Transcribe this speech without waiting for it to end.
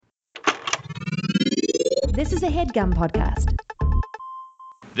This is a HeadGum podcast.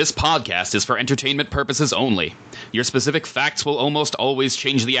 This podcast is for entertainment purposes only. Your specific facts will almost always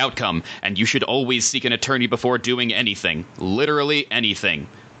change the outcome, and you should always seek an attorney before doing anything. Literally anything.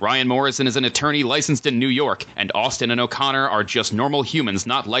 Ryan Morrison is an attorney licensed in New York, and Austin and O'Connor are just normal humans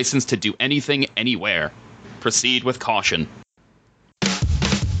not licensed to do anything anywhere. Proceed with caution.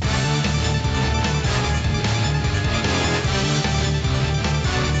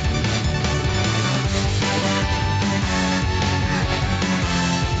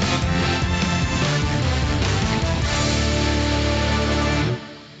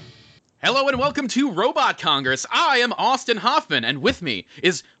 Hello and welcome to Robot Congress. I am Austin Hoffman, and with me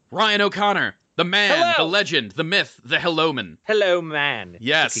is Ryan O'Connor, the man, Hello. the legend, the myth, the hello-man. Hello, man.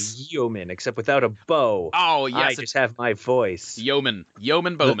 Yes. Like a yeoman, except without a bow. Oh, yes. I just have my voice. Yeoman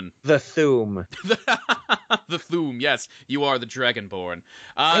Bowman. The Thoom. The Thoom, yes. You are the Dragonborn.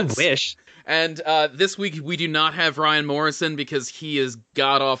 I wish. And this week we do not have Ryan Morrison because he is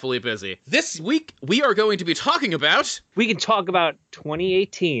god-awfully busy. This week we are going to be talking about... We can talk about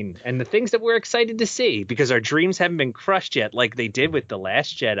 2018 and the things that we're excited to see because our dreams haven't been crushed yet like they did with The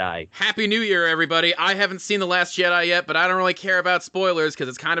Last Jedi. Happy New Year, everybody. I haven't seen The Last Jedi yet, but I don't really care about spoilers because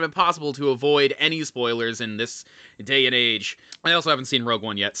it's kind of impossible to avoid any spoilers in this day and age. I also haven't seen Rogue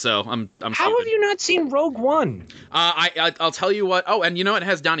One yet, so I'm How stupid. have you not seen Rogue One? I'll tell you what. Oh, and you know it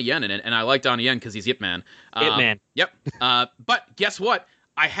has Donnie Yen in it, and I like Donnie Yen because he's Ip Man. Ip Man. Yep. But guess what?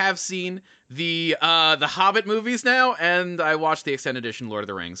 I have seen the Hobbit movies now, and I watched the extended edition Lord of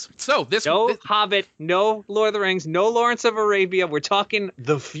the Rings. So No Hobbit, no Lord of the Rings, no Lawrence of Arabia. We're talking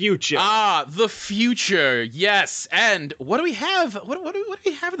the future. The future, yes. And what do we have? What do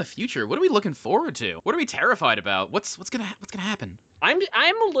we have in the future? What are we looking forward to? What are we terrified about? What's gonna happen? I'm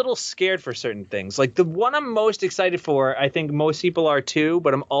a little scared for certain things. Like the one I'm most excited for, I think most people are too,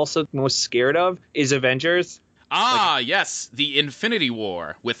 but I'm also most scared of is Avengers. Yes, the Infinity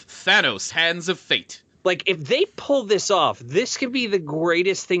War with Thanos' Hands of Fate. Like if they pull this off, this could be the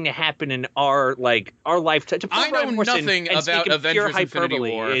greatest thing to happen in our lifetime. I know nothing about Avengers Infinity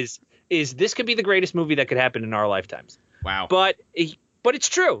War. Is this could be the greatest movie that could happen in our lifetimes. Wow. But it's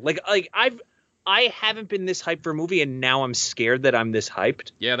true. Like I haven't been this hyped for a movie, and now I'm scared that I'm this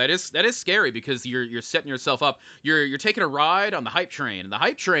hyped. Yeah, that is scary because you're setting yourself up. You're taking a ride on the hype train, and the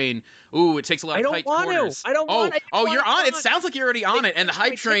hype train, it takes a lot of tight corners. I don't want to. You're on. It sounds like you're already on it. And the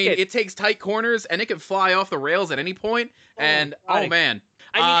hype train, it takes tight corners, and it can fly off the rails at any point. And man,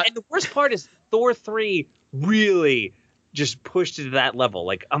 I mean, and the worst part is Thor 3 really just pushed it to that level.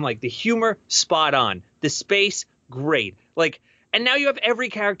 Like I'm like the humor spot on, the space great, like. And now you have every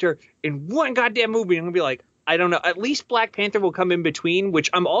character in one goddamn movie. I'm going to be like, I don't know. At least Black Panther will come in between, which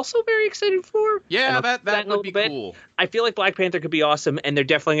I'm also very excited for. Yeah, that would be cool. I feel like Black Panther could be awesome, and they're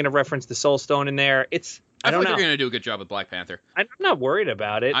definitely going to reference the Soul Stone in there. I feel don't like know. they're going to do a good job with Black Panther. I'm not worried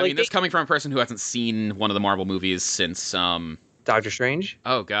about it. I mean, that's coming from a person who hasn't seen one of the Marvel movies since... Doctor Strange?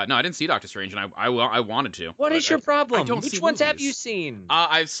 Oh, God. No, I didn't see Doctor Strange, and I wanted to. What is your problem? Which ones have you seen?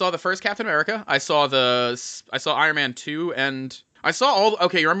 I saw the first Captain America. I saw Iron Man 2, and... I saw all...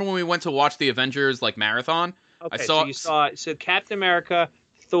 Okay, you remember when we went to watch the Avengers, marathon? Okay, so you saw Captain America,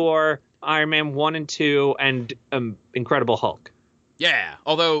 Thor, Iron Man 1 and 2, and Incredible Hulk. Yeah,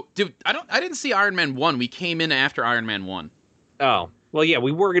 although, dude, I didn't see Iron Man 1. We came in after Iron Man 1. Oh, well, yeah,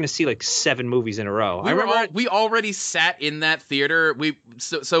 we were going to see, 7 movies in a row. We already sat in that theater.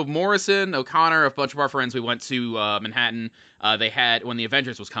 So Morrison, O'Connor, a bunch of our friends, we went to Manhattan. They had... When the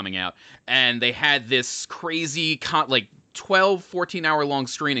Avengers was coming out. And they had this crazy... 12, 14-hour long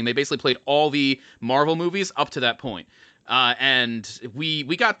screening. They basically played all the Marvel movies up to that point. And we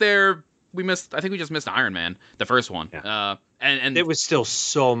got there. I think we just missed Iron Man, the first one. Yeah. And there was still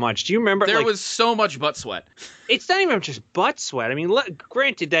so much. Do you remember? There was so much butt sweat. It's not even just butt sweat. I mean,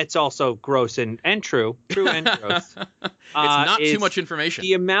 granted, that's also gross and true and gross. It's not too much information.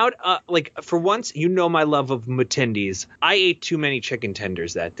 The amount, for once, my love of Matindies. I ate too many chicken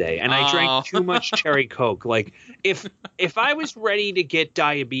tenders that day, and I drank too much cherry Coke. If I was ready to get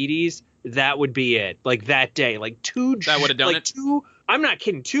diabetes, that would be it. That day, that would have done it. I'm not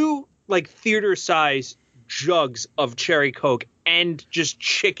kidding. 2 theater-size jugs of cherry Coke and just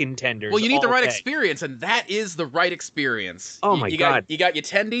chicken tenders. Well, you need the right day. Experience, and that is the right experience. Oh my God! You got your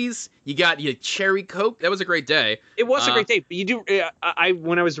tendies, you got your cherry Coke. That was a great day. It was a great day. But you do.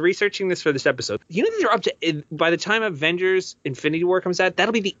 When I was researching this for this episode, they're up to. By the time Avengers: Infinity War comes out,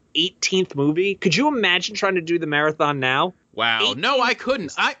 that'll be the 18th movie. Could you imagine trying to do the marathon now? Wow! No, I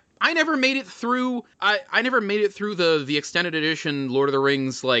couldn't. I never made it through. I never made it through the extended edition Lord of the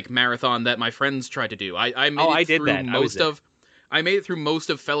Rings marathon that my friends tried to do. I made it through most of. I made it through most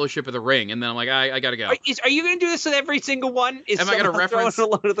of Fellowship of the Ring, and then I'm like, I gotta go. Are you going to do this with every single one? Am I gonna reference a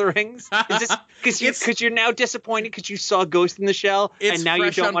Lord of the Rings? Is this because you're now disappointed because you saw Ghost in the Shell and now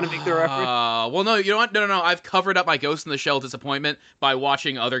you don't want to make the reference? Well, no, you know what? No. I've covered up my Ghost in the Shell disappointment by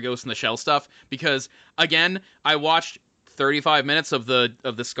watching other Ghost in the Shell stuff because, again, I watched 35 minutes of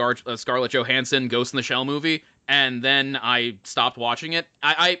the Scarlett Johansson Ghost in the Shell movie, and then I stopped watching it.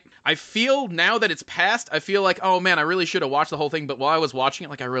 I feel now that it's past, I feel like, oh man, I really should have watched the whole thing, but while I was watching it,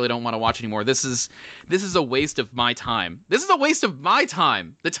 like, I really don't want to watch anymore. This is a waste of my time. This is a waste of my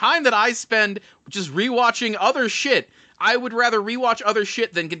time. The time that I spend just rewatching other shit. I would rather rewatch other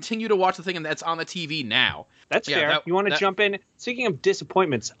shit than continue to watch the thing that's on the TV now. That's fair. You want to jump in? Speaking of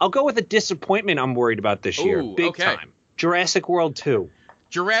disappointments, I'll go with a disappointment I'm worried about this year. Big time. Jurassic World 2.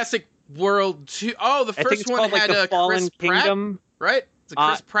 Jurassic World 2. Oh, the first one had the Fallen Chris Kingdom. Pratt, right? Is it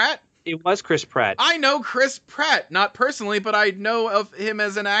Chris Pratt? It was Chris Pratt. I know Chris Pratt, not personally, but I know of him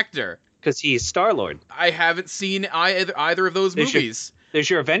as an actor. Because he's Star-Lord. I haven't seen either of those movies. There's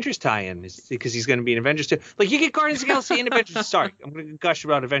your Avengers tie-in, because he's going to be in Avengers 2. Like, you get Guardians of the Galaxy and Avengers. Sorry, I'm going to gush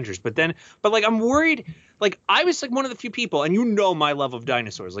about Avengers. But like, I'm worried. Like, I was, like, one of the few people, and you know my love of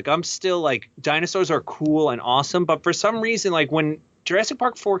dinosaurs. Like, I'm still, like, dinosaurs are cool and awesome. But for some reason, like, when Jurassic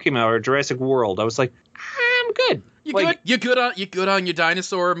Park 4 came out, or Jurassic World, I was like, I'm good. You good on your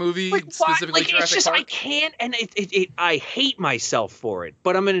dinosaur movie, like, specifically like, Jurassic it's just, Park? I can't, and I hate myself for it.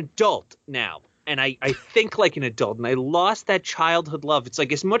 But I'm an adult now. And I think like an adult, and I lost that childhood love. It's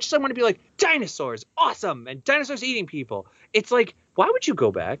like, as much as I want to be like, dinosaurs, awesome, and dinosaurs eating people, it's like, why would you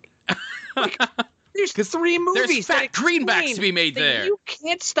go back? Like, there's 3 movies. There's fat greenbacks to be made there. You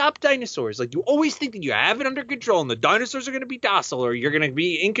can't stop dinosaurs. Like, you always think that you have it under control, and the dinosaurs are going to be docile, or you're going to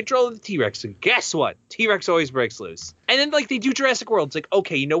be in control of the T-Rex. And guess what? T-Rex always breaks loose. And then, like, they do Jurassic World. It's like,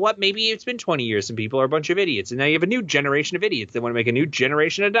 okay, you know what? Maybe it's been 20 years and people are a bunch of idiots. And now you have a new generation of idiots. They want to make a new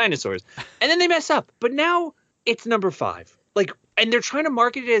generation of dinosaurs. And then they mess up. But now it's number 5. Like, and they're trying to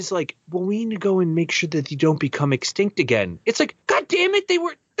market it as like, well, we need to go and make sure that you don't become extinct again. It's like, God damn it, they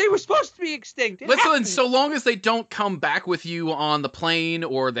were supposed to be extinct. Listen, so long as they don't come back with you on the plane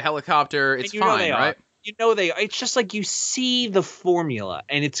or the helicopter, it's fine, right? You know they are. It's just like, you see the formula,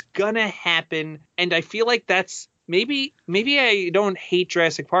 and it's gonna happen. And I feel like that's maybe I don't hate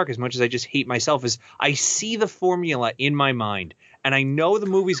Jurassic Park as much as I just hate myself. Is I see the formula in my mind, and I know the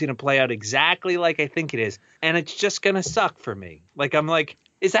movie's gonna play out exactly like I think it is, and it's just gonna suck for me. Like, I'm like,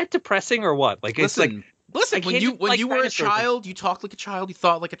 is that depressing or what? Like, it's like. Listen, when you were a child, you talked like a child, you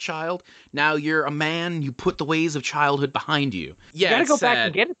thought like a child. Now you're a man, you put the ways of childhood behind you. Yeah, you gotta go back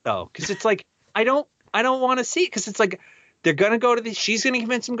and get it though, because it's like, I don't want to see it, because it's like, they're gonna go to she's gonna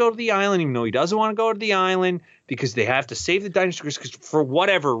convince him to go to the island, even though he doesn't want to go to the island, because they have to save the dinosaurs, because for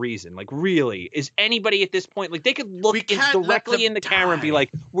whatever reason, like, really, is anybody at this point, like, they could look directly in the camera and be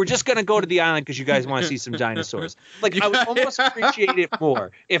like, we're just gonna go to the island because you guys want to see some dinosaurs. Like, I would almost appreciate it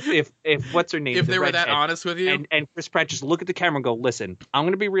more if what's her name, if they were that honest with you, and Chris Pratt just look at the camera and go, listen, I'm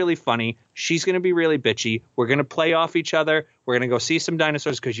gonna be really funny, she's gonna be really bitchy, we're gonna play off each other, we're gonna go see some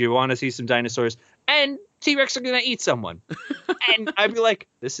dinosaurs because you want to see some dinosaurs, and T-Rex are gonna eat someone. And I'd be like,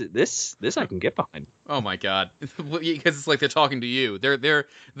 this I can get behind. Oh my god, because it's like they're talking to you.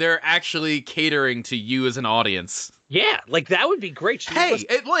 They're actually catering to you as an audience. Yeah, like, that would be great. Hey,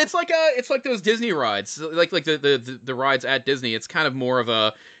 it's like those Disney rides, like the rides at Disney. It's kind of more of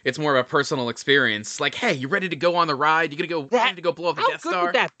a personal experience. Like, hey, you ready to go on the ride? You ready to go blow up the Death Star? How good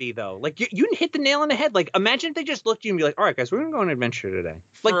would that be though? Like, you hit the nail on the head. Like, imagine if they just looked at you and be like, all right, guys, we're gonna go on an adventure today.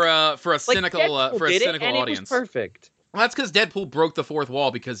 Like, for a cynical audience. It was perfect. Well, that's because Deadpool broke the fourth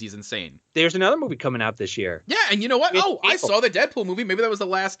wall because he's insane. There's another movie coming out this year. Yeah, and you know what? I saw the Deadpool movie. Maybe that was the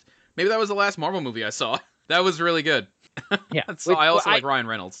last Marvel movie I saw. That was really good. Yeah. So I also like Ryan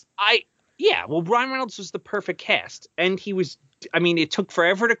Reynolds. Well, Ryan Reynolds was the perfect cast, and he was. I mean, it took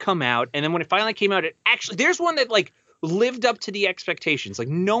forever to come out, and then when it finally came out, there's one that like lived up to the expectations. Like,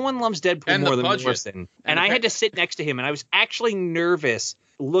 no one loves Deadpool more than Morrison, and I had to sit next to him, and I was actually nervous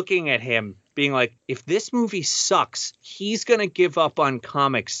looking at him, being like, if this movie sucks, he's gonna give up on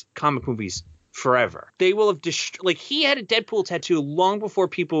comic movies forever. They will have like, he had a Deadpool tattoo long before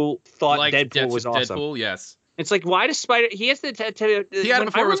people thought Deadpool was awesome. Deadpool, yes. It's like, why does he has the tattoo? He had it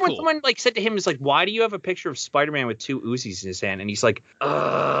before it was cool. Someone like said to him, is like, why do you have a picture of Spider-Man with 2 Uzis in his hand? And he's like,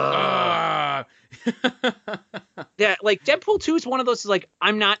 Yeah, like, Deadpool 2 is one of those, is like,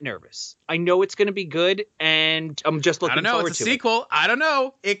 I'm not nervous. I know it's going to be good, and I'm just looking forward to it. I don't know, it's a sequel. I don't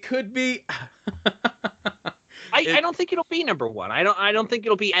know. It could be. I don't think it'll be number 1. I don't think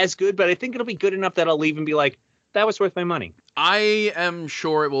it'll be as good, but I think it'll be good enough that I'll even be like, that was worth my money. I am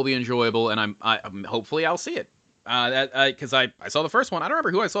sure it will be enjoyable, and I'm hopefully I'll see it. Because I saw the first one. I don't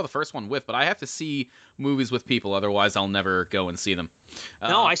remember who I saw the first one with, but I have to see movies with people, otherwise I'll never go and see them.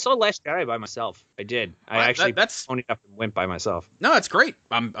 No, I saw Last Jedi by myself. I did. I actually ponied up and went by myself. No, that's great.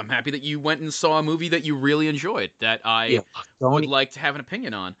 I'm happy that you went and saw a movie that you really enjoyed, that I would like to have an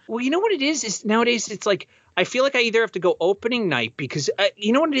opinion on. Well, you know what it is nowadays it's like I feel like I either have to go opening night because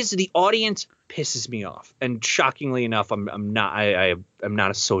you know what it is, the audience pisses me off, and shockingly enough, I'm not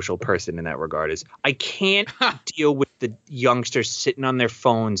a social person in that regard. Is I can't deal with the youngsters sitting on their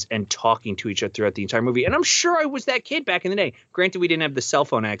phones and talking to each other throughout the entire movie. And I'm sure I was that kid back in the day. Granted, we didn't have the cell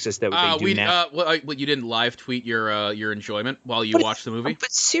phone access that they do now. You didn't live tweet your enjoyment while you watched the movie?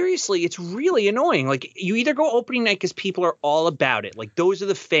 But seriously, it's really annoying. Like, you either go opening night because people are all about it. Like, those are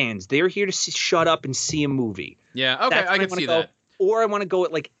the fans. They're here to shut up and see a movie. Yeah, okay, I can see that. Or I want to go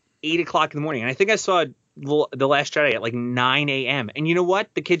at like 8 o'clock in the morning. And I think I saw The Last Jedi at like 9 a.m. And you know what?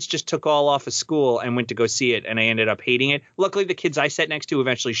 The kids just took all off of school and went to go see it, and I ended up hating it. Luckily, the kids I sat next to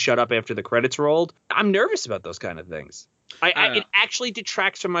eventually shut up after the credits rolled. I'm nervous about those kind of things. It actually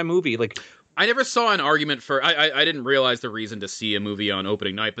detracts from my movie. Like, I never saw an argument for. I didn't realize the reason to see a movie on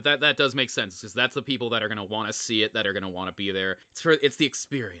opening night, but that does make sense, because that's the people that are going to want to see it, that are going to want to be there. It's the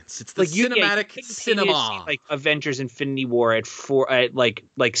experience. It's the cinematic cinema. See, like, Avengers: Infinity War at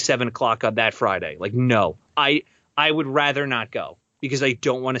 7 o'clock on that Friday. Like, no, I would rather not go, because I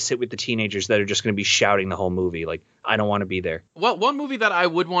don't want to sit with the teenagers that are just going to be shouting the whole movie. Like, I don't want to be there. Well, one movie that I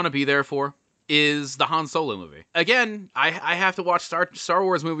would want to be there for is the Han Solo movie. Again, I have to watch Star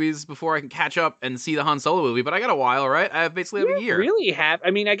Wars movies before I can catch up and see the Han Solo movie, but I got a while, right? I basically have a year. Really have?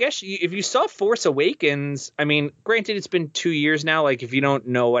 I mean, I guess if you saw Force Awakens, I mean, granted, it's been 2 years now. Like, if you don't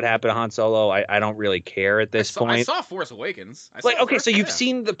know what happened to Han Solo, I don't really care at this point. I saw Force Awakens. So you've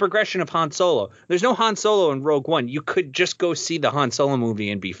seen the progression of Han Solo. There's no Han Solo in Rogue One. You could just go see the Han Solo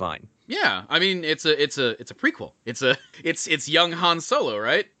movie and be fine. Yeah, I mean, it's a prequel. It's young Han Solo,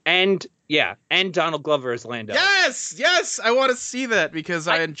 right? And Donald Glover as Lando. Yes, I want to see that, because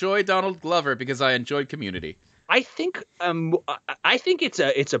I enjoy Donald Glover, because I enjoyed Community. I think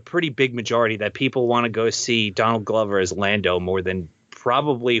it's a pretty big majority that people want to go see Donald Glover as Lando more than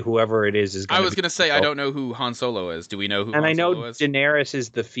probably whoever it is going to be. I was going to say, I don't know who Han Solo is. Do we know who Han Solo is? And I know Daenerys is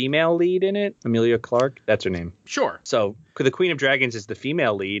the female lead in it. Emilia Clarke, that's her name. Sure. So the Queen of Dragons is the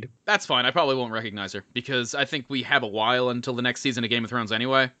female lead. That's fine. I probably won't recognize her, because I think we have a while until the next season of Game of Thrones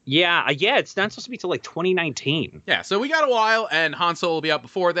anyway. Yeah, it's not supposed to be till like 2019. Yeah, so we got a while, and Han Solo will be out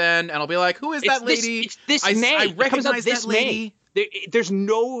before then, and I'll be like, who is that lady? It's this May. I recognize that lady. There's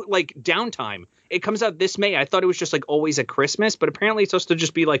no, like, downtime. It comes out this May. I thought it was just, like, always at Christmas, but apparently it's supposed to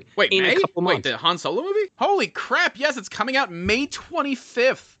just be, like, in May? a couple months. Wait, the Han Solo movie? Holy crap, yes, it's coming out May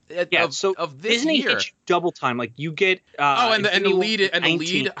 25th of this Disney year. Hits you double time. Like, you get... and the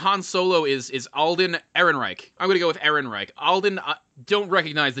lead Han Solo is Alden Ehrenreich. I'm going to go with Ehrenreich. Alden, don't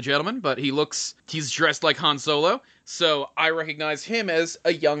recognize the gentleman, but he's dressed like Han Solo, so I recognize him as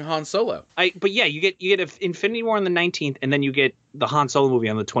a young Han Solo. But yeah, you get Infinity War on the 19th, and then you get the Han Solo movie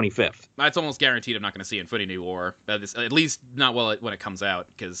on the 25th. That's almost guaranteed I'm not going to see Infinity War, at least not when it comes out,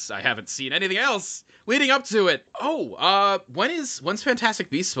 because I haven't seen anything else leading up to it. When's Fantastic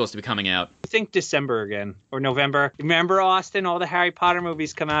Beasts supposed to be coming out? I think December again, or November. Remember, Austin, all the Harry Potter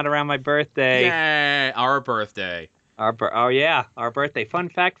movies come out around my birthday. Yeah, our birthday. Our birthday. Fun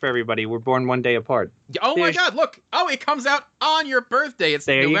fact for everybody, we're born one day apart. Oh my God, look. Oh, it comes out on your birthday. It's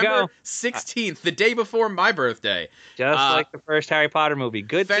November 16th, the day before my birthday. Just like the first Harry Potter movie.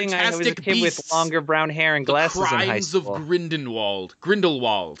 Good thing I was a kid with longer brown hair and glasses in high school. The Crimes of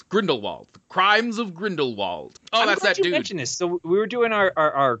Grindelwald. The Crimes of Grindelwald. Oh, that's that dude. You mentioned this. So we were doing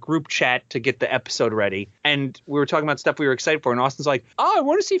our group chat to get the episode ready, and we were talking about stuff we were excited for, and Austin's like, I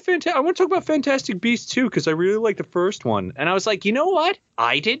want to talk about Fantastic Beasts too, because I really like the first one. And I was like, you know what?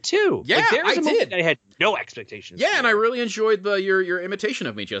 I did too. Yeah, I did. I had no expectations. Yeah, and I really enjoyed your imitation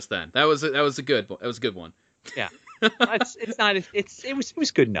of me just then. That was a good one. Yeah. It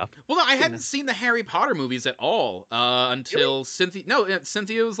was good enough. Well, no, I hadn't seen the Harry Potter movies at all until really?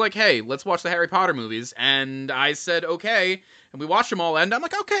 Cynthia was like, "Hey, let's watch the Harry Potter movies," and I said, "Okay," and we watched them all, and I'm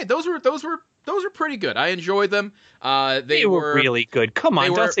like, "Okay, those were pretty good. I enjoyed them. They were really good. Come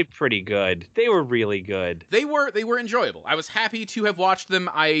on, don't say pretty good. They were really good. They were enjoyable. I was happy to have watched them.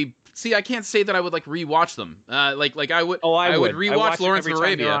 I can't say that I would rewatch them. I would rewatch Lawrence of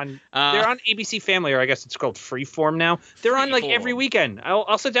Arabia. They're on ABC Family, or I guess it's called Freeform now. They're on every weekend.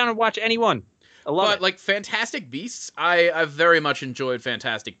 I'll sit down and watch any one. I love it. Like Fantastic Beasts, I very much enjoyed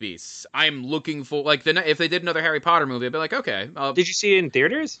Fantastic Beasts. I'm looking for if they did another Harry Potter movie, I'd be like, okay. Did you see it in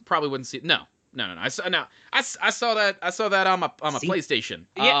theaters? Probably wouldn't see it. No. No. I saw that. I saw that on my See? PlayStation.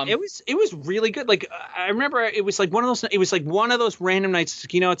 Yeah, it was really good. Like I remember it was like one of those. It was like one of those random nights.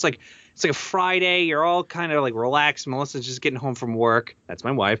 You know, it's like a Friday. You're all kind of like relaxed. Melissa's just getting home from work. That's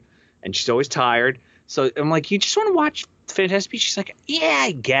my wife, and she's always tired. So I'm like, you just want to watch Fantastic Beasts? She's like, yeah,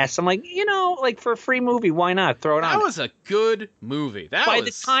 I guess. I'm like, like for a free movie, why not throw it on? That was a good movie. By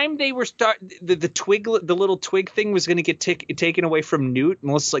the time they were the little twig thing was going to get taken away from Newt,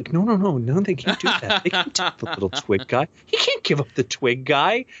 Melissa's like, no, they can't do that. They can't take the little twig guy. He can't give up the twig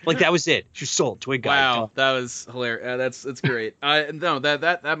guy. Like that was it. She sold twig guy. Wow, that was hilarious. That's great. No,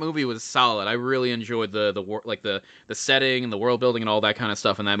 that movie was solid. I really enjoyed the setting and the world building and all that kind of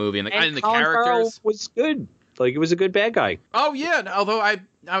stuff in that movie, and the Colin characters Farrell was good. Like it was a good bad guy. Oh yeah, although I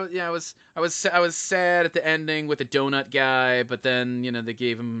was sad at the ending with the donut guy, but then they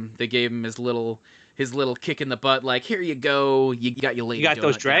gave him his little kick in the butt, like, here you go, you got your lady. You got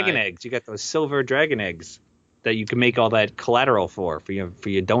those dragon eggs. You got those silver dragon eggs that you can make all that collateral for your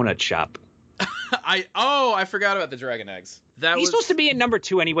donut shop. I forgot about the dragon eggs. He's supposed to be in number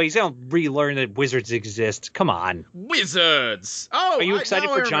 2 anyway. He's gonna relearn that wizards exist. Come on, wizards. Oh, are you excited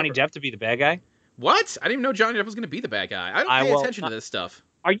for Johnny Depp to be the bad guy? What? I didn't even know Johnny Depp was going to be the bad guy. I don't pay attention to this stuff.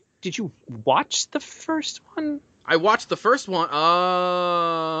 Did you watch the first one? I watched the first one.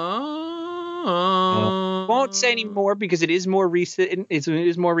 Won't say any more because it is more recent. It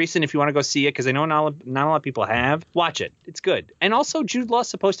is more recent if you want to go see it, because I know not a lot of people have. Watch it. It's good. And also Jude Law's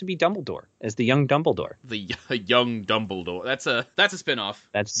supposed to be Dumbledore, as the young Dumbledore. The young Dumbledore. That's a spinoff.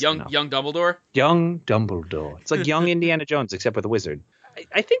 That's young Dumbledore. Young Dumbledore. It's like young Indiana Jones except with a wizard.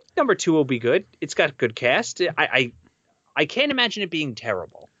 I think number 2 will be good. It's got a good cast. I can't imagine it being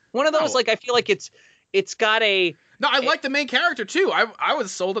terrible. One of those, like, I feel like it's got a... No, I like the main character, too. I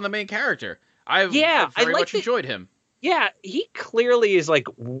was sold on the main character. I very much enjoyed him. Yeah, he clearly is like...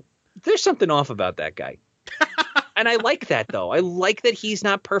 There's something off about that guy. And I like that, though. I like that he's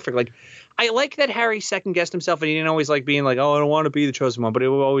not perfect. Like, I like that Harry second-guessed himself, and he didn't always like being like, oh, I don't want to be the chosen one, but it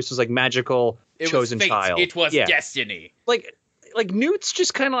always was like magical chosen child. It was destiny. Like Newt's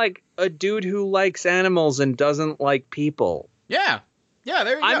just kind of like a dude who likes animals and doesn't like people. Yeah,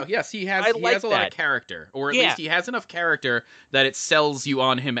 there you go. Yes, he has a lot of character, or at least he has enough character that it sells you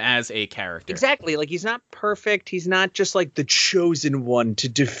on him as a character. Exactly. Like, he's not perfect. He's not just like the chosen one to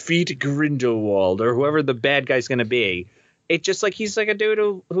defeat Grindelwald or whoever the bad guy's going to be. It's just like he's like a dude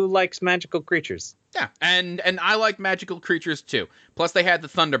who likes magical creatures. Yeah, and I like magical creatures too. Plus, they had the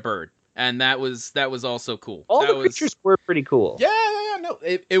Thunderbird. And that was also cool. All the creatures were pretty cool. Yeah. No,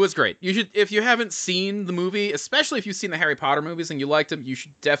 it was great. You should, if you haven't seen the movie, especially if you've seen the Harry Potter movies and you liked them, you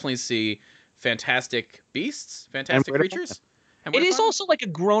should definitely see Fantastic Beasts, Fantastic Creatures. It is also like a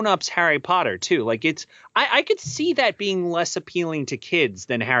grown-up's Harry Potter too. Like I could see that being less appealing to kids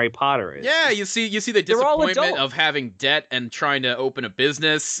than Harry Potter is. Yeah, you see the disappointment of having debt and trying to open a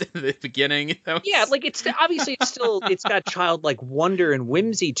business in the beginning. Yeah, like it's got childlike wonder and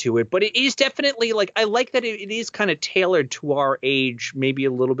whimsy to it, but it is definitely like, I like that it is kind of tailored to our age, maybe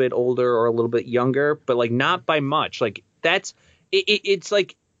a little bit older or a little bit younger, but like not by much. Like it's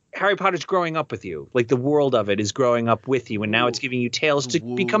like Harry Potter's growing up with you. Like, the world of it is growing up with you, and now it's giving you tales to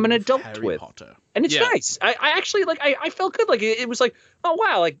become an adult Harry with. Potter. And it's nice. I actually, like, I felt good. Like, it was like, oh,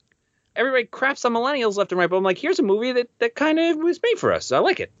 wow, like, everybody craps on millennials left and right, but I'm like, here's a movie that kind of was made for us. I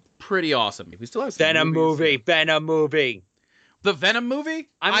like it. Pretty awesome. We still have some Venom movie. The Venom movie?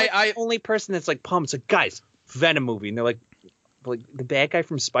 I'm the only person that's like pumped. It's like, guys, Venom movie. And they're like the bad guy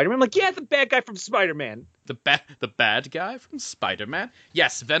from Spider-Man? I'm like, yeah, the bad guy from Spider-Man. The bad guy from Spider-Man?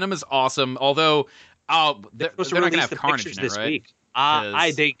 Yes, Venom is awesome. Although, they're not going to have Carnage in it, this right? week.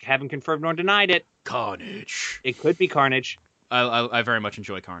 They haven't confirmed nor denied it. Carnage. It could be Carnage. I very much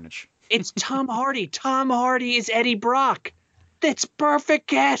enjoy Carnage. It's Tom Hardy. Tom Hardy is Eddie Brock. That's perfect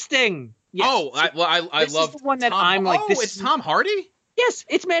casting. Yes. I love the one that I'm like. This it's Tom Hardy. Yes,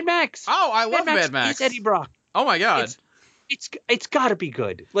 it's Mad Max. Oh, I love Mad Max. It's Eddie Brock. Oh my god. It's got to be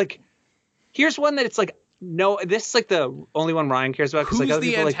good. Like, here's one that it's like, no, this is like the only one Ryan cares about. Who's like,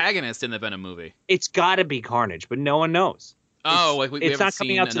 the antagonist in the Venom movie? It's got to be Carnage, but no one knows. It's not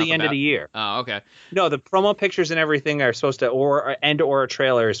coming out to the end of the year. Oh, okay. No, the promo pictures and everything are supposed to, or a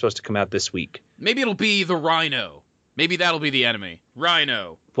trailer is supposed to come out this week. Maybe it'll be the Rhino. Maybe that'll be the enemy.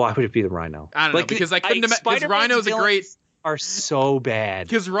 Rhino. Why would it be the Rhino? I don't know, because I couldn't imagine. Because Rhino's a great. Are so bad.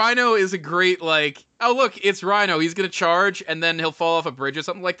 Because Rhino is a great, like, oh look, it's Rhino. He's gonna charge, and then he'll fall off a bridge or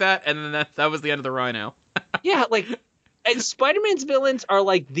something like that, and then that was the end of the Rhino. Yeah, like, and Spider-Man's villains are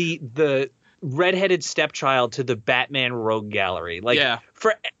like the redheaded stepchild to the Batman Rogue Gallery. Like, yeah.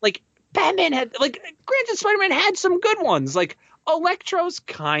 For like Batman had, like, granted, Spider-Man had some good ones. Like, Electro's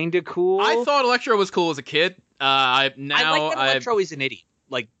kind of cool. I thought Electro was cool as a kid. I like that Electro is an idiot.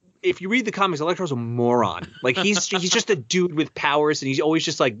 Like, if you read the comics, Electro's a moron. Like, he's just a dude with powers, and he's always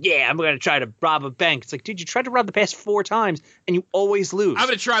just like, yeah, I'm going to try to rob a bank. It's like, dude, you tried to rob the past 4 times, and you always lose. I'm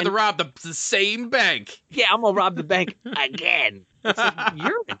going to try to rob the same bank. Yeah, I'm going to rob the bank again. It's like,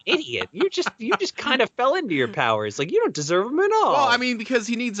 you're an idiot. You just kind of fell into your powers. Like, you don't deserve them at all. Well, I mean, because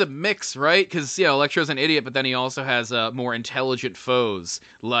he needs a mix, right? Because, Electro's an idiot, but then he also has more intelligent foes,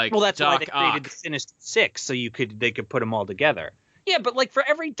 like that's Doc why they created Ock. the Sinister Six, so they could put them all together. Yeah, but like for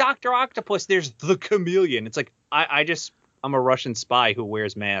every Dr. Octopus, there's the Chameleon. It's like I'm a Russian spy who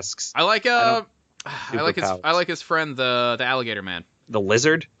wears masks. I like Superpowers. his friend, the alligator man. The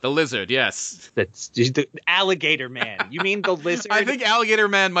lizard? The lizard, yes. That's the alligator man. You mean the lizard? I think alligator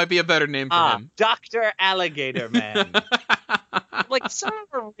man might be a better name for him. Dr. Alligator Man. Like, some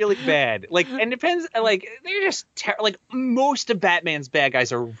of them are really bad. Like, and it depends. Like, they're just like most of Batman's bad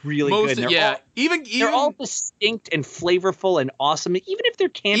guys are really good. They're all distinct and flavorful and awesome. Even if they're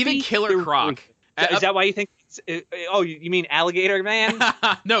campy. Even Killer Croc. Is that why you think? Oh, you mean Alligator Man?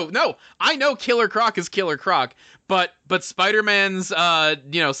 No. I know Killer Croc is Killer Croc, but Spider-Man's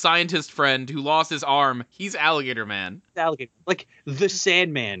scientist friend who lost his arm, he's Alligator Man. Alligator, like the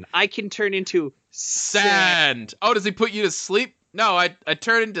Sandman. I can turn into sand. Oh, does he put you to sleep? No, I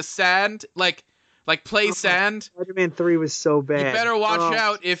turn into sand. Like play sand. Spider-Man 3 was so bad. You better watch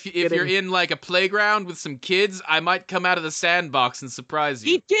out if you're in like a playground with some kids. I might come out of the sandbox and surprise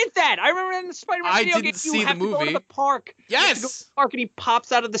you. He did that. I remember in the Spider-Man video game, you have to go to the park. Yes. You have to go to the park and he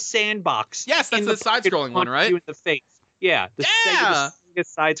pops out of the sandbox. Yes, that's the side-scrolling one, right? You in the face. Yeah. The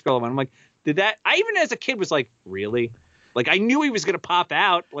side-scrolling one. I'm like, did that? I even as a kid was like, really? Like, I knew he was gonna pop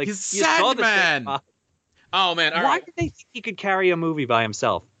out. Like, he's Sandman. Oh man! All Why right. did they think he could carry a movie by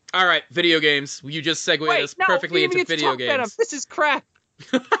himself? All right, video games. You just segued us perfectly into video games. This is crap.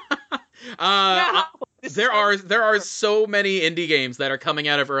 There are so many indie games that are coming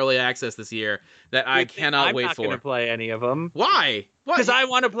out of early access this year that I cannot wait for. I'm not going to play any of them. Why? Because I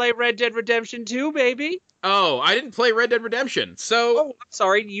want to play Red Dead Redemption 2, baby. Oh, I didn't play Red Dead Redemption, so... Oh, I'm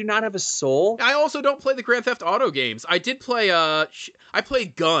sorry, do you not have a soul? I also don't play the Grand Theft Auto games. I did play, I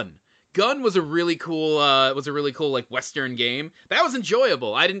played Gun. Gun was a really cool, like, Western game. That was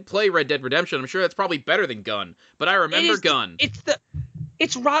enjoyable. I didn't play Red Dead Redemption. I'm sure that's probably better than Gun, but I remember Gun.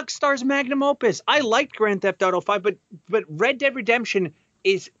 It's Rockstar's magnum opus. I liked Grand Theft Auto 5, but Red Dead Redemption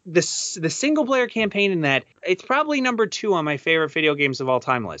is the single-player campaign in that. It's probably number 2 on my favorite video games of all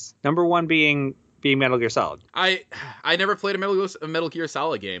time list. Number 1 being Metal Gear Solid. I never played a Metal Gear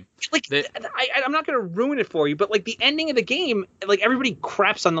Solid game. Like, I'm not going to ruin it for you, but like the ending of the game, like everybody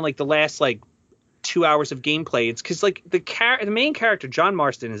craps on the last 2 hours of gameplay. It's because like the main character John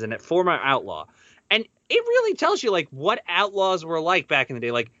Marston is a former outlaw, and it really tells you like what outlaws were like back in the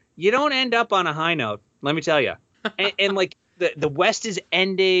day. Like, you don't end up on a high note, let me tell you. And like the West is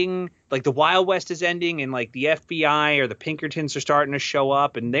ending, like the Wild West is ending, and like the FBI or the Pinkertons are starting to show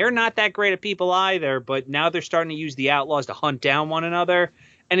up, and they're not that great at people either, but now they're starting to use the outlaws to hunt down one another.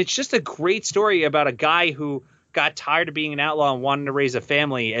 And it's just a great story about a guy who got tired of being an outlaw and wanted to raise a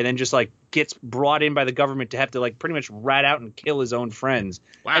family, and then just like gets brought in by the government to have to like pretty much rat out and kill his own friends.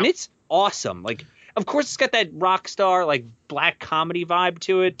 Wow. And it's awesome. Like, of course, it's got that rock star, like, black comedy vibe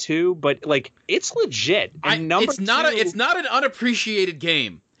to it, too, but, like, it's legit. And it's not an unappreciated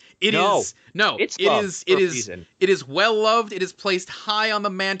game. It is well loved. It is placed high on the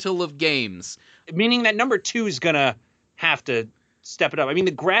mantle of games. Meaning that number 2 is going to have to step it up. I mean,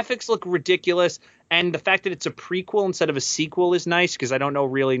 the graphics look ridiculous, and the fact that it's a prequel instead of a sequel is nice, because I don't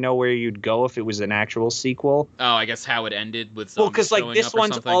really know where you'd go if it was an actual sequel. Oh, I guess how it ended with some because, like, this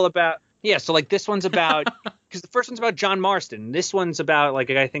one's all about... Yeah, so like this one's about because the first one's about John Marston. This one's about like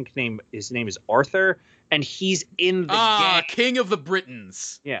a guy his name is Arthur, and he's in the gang. King of the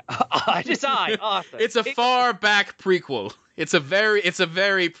Britons. Yeah, Arthur. It's a far back prequel. It's a very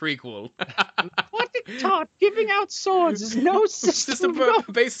prequel. What the taught? Giving out swords is no system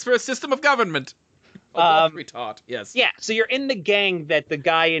basis for a system of government. Retard. Yes. Yeah. So you're in the gang that the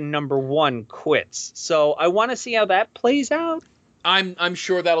guy in number 1 quits. So I want to see how that plays out. I'm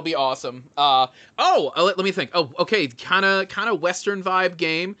sure that'll be awesome. Let me think. Oh, okay, kind of Western vibe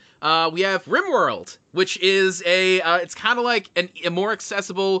game. We have RimWorld, which is it's kind of like a more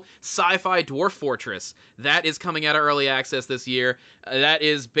accessible sci-fi dwarf fortress that is coming out of early access this year. That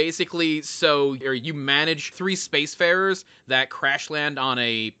is basically you manage 3 spacefarers that crash land on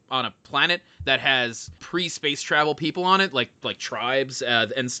a planet that has pre-space travel people on it, like tribes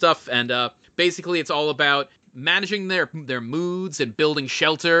and stuff, and basically it's all about managing their moods and building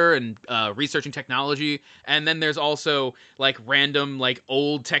shelter and researching technology. And then there's also like random like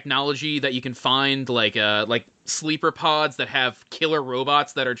old technology that you can find, like sleeper pods that have killer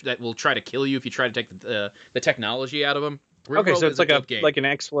robots that will try to kill you if you try to take the technology out of them. Okay, so RimWorld it's is like an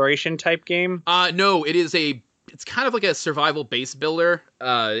exploration type game. No, it's kind of like a survival base builder.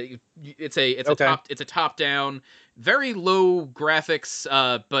 It's a top down, very low graphics,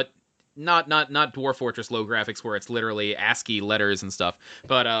 but not Dwarf Fortress low graphics where it's literally ASCII letters and stuff.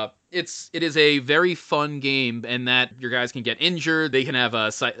 But it is a very fun game, and that your guys can get injured, they can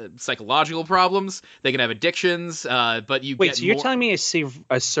have psychological problems, they can have addictions. But you wait, so you're telling me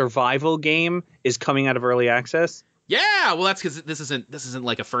a survival game is coming out of early access? Yeah, well, that's because this isn't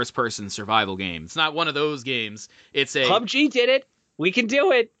like a first-person survival game. It's not one of those games. It's a PUBG did it. We can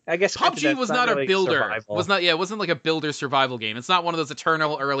do it. I guess PUBG was not really a builder. Survival. It wasn't like a builder survival game. It's not one of those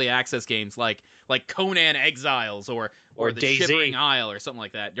eternal early access games like Conan Exiles or the DayZ. Shivering Isle or something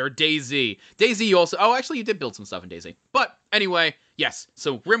like that. Or DayZ. DayZ you also. Oh, actually, you did build some stuff in DayZ. But anyway, yes.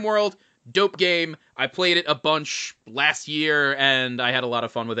 So RimWorld, dope game. I played it a bunch last year, and I had a lot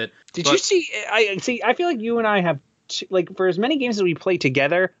of fun with it. Did you see? I feel like you and I have like for as many games as we play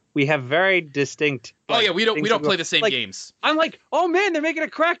together, we have very distinct. Oh yeah, we don't play the same games. I'm like, oh man, they're making a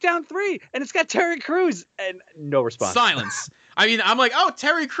Crackdown 3, and it's got Terry Crews, and no response. Silence. I mean, I'm like, oh,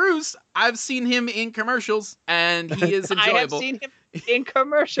 Terry Crews. I've seen him in commercials, and he is enjoyable. I have seen him in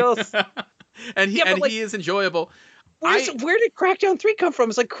commercials, and he is enjoyable. Where did Crackdown 3 come from?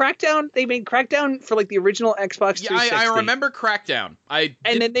 It's like Crackdown. They made Crackdown for like the original Xbox 360. I remember Crackdown. And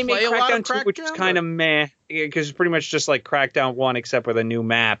then they made Crackdown 2, which was kind of meh, because it's pretty much just like Crackdown 1, except with a new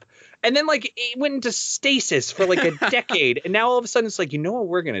map. And then like it went into stasis for like a decade, and now all of a sudden it's like, you know what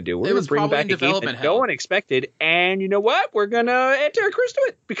we're gonna do? We're gonna bring back a game that no one expected, and you know what? We're gonna add Terry Crews to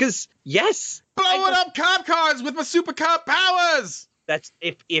it because yes, blowing up cop cars with my super cop powers. That's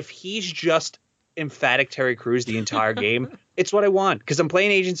if he's just emphatic Terry Crews the entire game, it's what I want, because I'm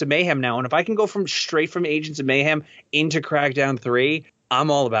playing Agents of Mayhem now, and if I can go straight from Agents of Mayhem into Crackdown 3,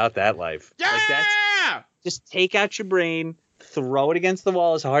 I'm all about that life. Yeah! Like that's just take out your brain, throw it against the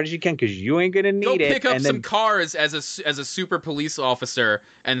wall as hard as you can, because you ain't gonna need it. Go pick up some cars as a super police officer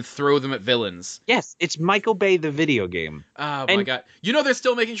and throw them at villains. Yes, it's Michael Bay the video game. Oh my god! You know they're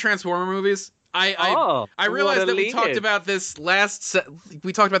still making Transformer movies. I realized that we talked about this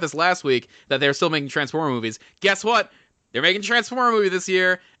last week, that they're still making Transformer movies. Guess what? They're making Transformer movie this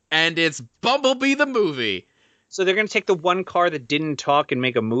year, and it's Bumblebee the movie. So they're going to take the one car that didn't talk and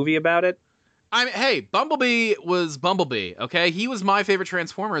make a movie about it? I mean, hey, Bumblebee was Bumblebee, okay? He was my favorite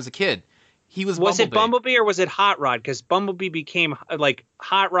Transformer as a kid. Was it Bumblebee or was it Hot Rod? Because Bumblebee became, like,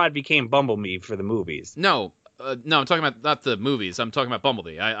 Hot Rod became Bumblebee for the movies. No, I'm talking about not the movies. I'm talking about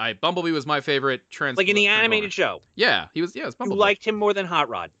Bumblebee. Bumblebee was my favorite Transformer. Like in the animated show. Yeah, it was Bumblebee. You liked him more than Hot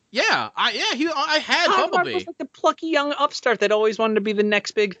Rod. Yeah, I had Hot Bumblebee. Rod was like the plucky young upstart that always wanted to be the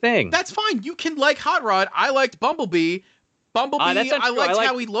next big thing. That's fine. You can like Hot Rod. I liked Bumblebee. I liked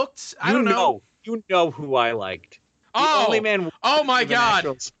how he looked. I don't know. You know who I liked. Oh, only man. Oh my God.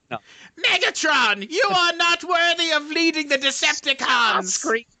 No. Megatron, you are not worthy of leading the Decepticons.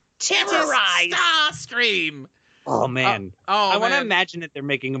 Starscream. Terrorize. Starscream. Oh man. I want to imagine that they're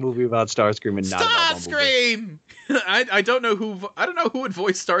making a movie about Starscream and not about Bumblebee. Starscream. I don't know who would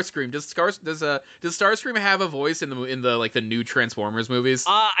voice Starscream. Does Starscream have a voice in the like the new Transformers movies?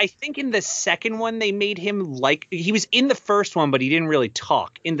 I think in the second one they made him like he was in the first one, but he didn't really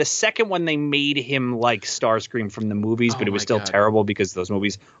talk. In the second one they made him like Starscream from the movies, but it was still terrible because those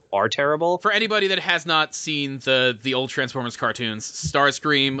movies are terrible. For anybody that has not seen the old Transformers cartoons,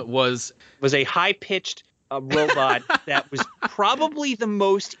 Starscream was a high-pitched robot that was probably the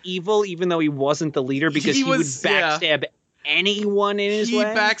most evil, even though he wasn't the leader, because he would backstab anyone in his way. He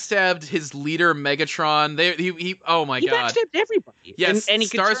backstabbed his leader Megatron. Oh my God, he backstabbed everybody. Yes, and he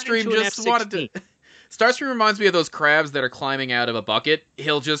Starscream just wanted to. Starscream reminds me of those crabs that are climbing out of a bucket.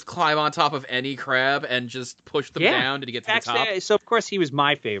 He'll just climb on top of any crab and just push them down to get to the top. So of course he was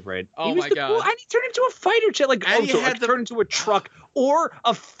my favorite. Oh my God! And he turned into a fighter jet, turned into a truck or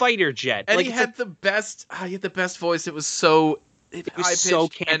a fighter jet. And he had the best. He had the best voice. It was so. It was so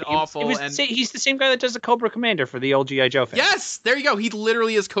and awful. He's the same guy that does the Cobra Commander for the old G.I. Joe fans. Yes, there you go. He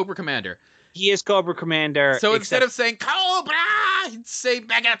literally is Cobra Commander. He is Cobra Commander. So instead of saying Cobra, he'd say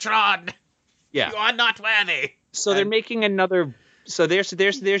Megatron. Yeah, you are not worthy. So they're making another. So there's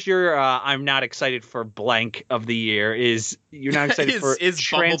your. I'm not excited for blank of the year. You're not excited for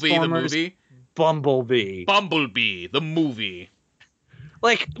Bumblebee the movie? Bumblebee. Bumblebee the movie.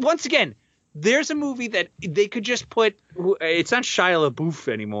 Like once again, there's a movie that they could just put. It's not Shia LaBeouf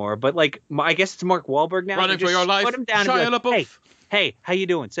anymore, but like I guess it's Mark Wahlberg now. Running for your life, put him down Shia and be like, hey, how you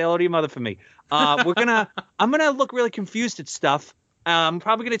doing? Say hello to your mother for me. I'm gonna look really confused at stuff. I'm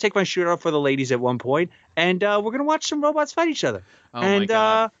probably gonna take my shirt off for the ladies at one point, and we're gonna watch some robots fight each other. Oh and my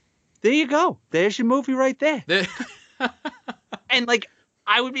God. there you go. There's your movie right there. And like,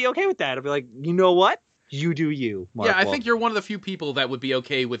 I would be okay with that. I'd be like, you know what? You do you, Mark Yeah, I Wahlberg. think you're one of the few people that would be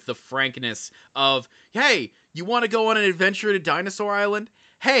okay with the frankness of, hey, you want to go on an adventure to Dinosaur Island?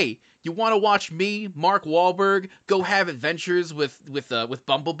 Hey, you want to watch me, Mark Wahlberg, go have adventures with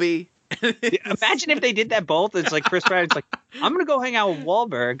Bumblebee? Imagine if they did that both. It's like Chris Pratt. It's like, I'm gonna go hang out with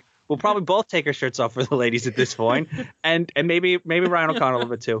Wahlberg. We'll probably both take our shirts off for the ladies at this point, and maybe Ryan O'Connell a little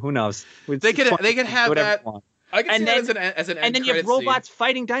bit too. Who knows? They could have whatever that. you want. I can And see then- that as an end And then you have credits scene. robots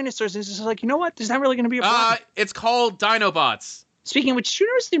fighting dinosaurs, and it's just like, you know what? There's not really going to be a problem. It's called Dinobots. Speaking of which, did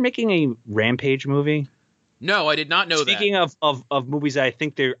you notice they're making a Rampage movie? No, I did not know Speaking of movies that I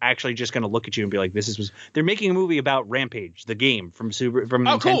think they're actually just going to look at you and be like, they're making a movie about Rampage, the game from Oh,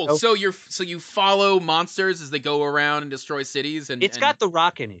 Nintendo. cool. So you follow monsters as they go around and destroy cities, and It's got The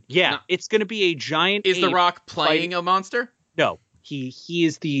Rock in it. Yeah, No. it's going to be a giant. Is The ape Rock playing fighting- a monster? No, he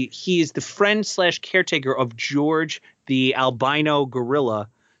is the friend / caretaker of George, the albino gorilla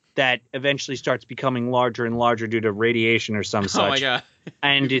that eventually starts becoming larger and larger due to radiation or some such. Oh my God.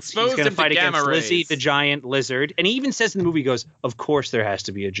 And he's Exposed going to him to fight against gamma Lizzie, rays. the giant lizard. And he even says in the movie, he goes, "Of course there has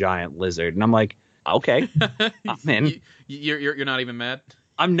to be a giant lizard." And I'm like, okay, I'm in. You're not even mad?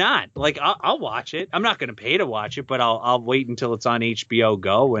 I'm not. Like, I'll watch it. I'm not going to pay to watch it, but I'll wait until it's on HBO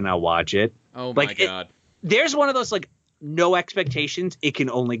Go and I'll watch it. Oh my Like, it- God. There's one of those, like, no expectations. It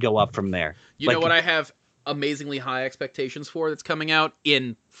can only go up from there. You Like, know what I have amazingly high expectations for that's coming out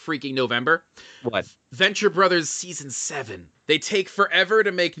in freaking November? What? Venture Brothers Season 7. They take forever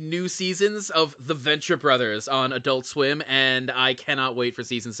to make new seasons of The Venture Brothers on Adult Swim, and I cannot wait for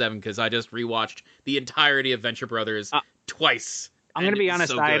Season 7 because I just rewatched the entirety of Venture Brothers twice. I'm going to be and it's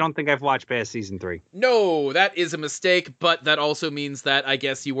honest. so I good. don't think I've watched past season 3. No, that is a mistake, but that also means that I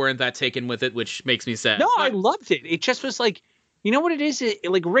guess you weren't that taken with it, which makes me sad. No, I But- loved it. It just was like, you know what it is?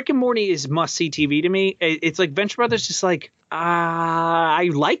 Like, Rick and Morty is must-see TV to me. It's like Venture Brothers just like, I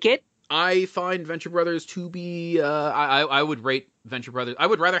like it. I find Venture Brothers to be. I would rate Venture Brothers. I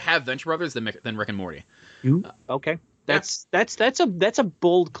would rather have Venture Brothers than Rick and Morty. Okay. That's a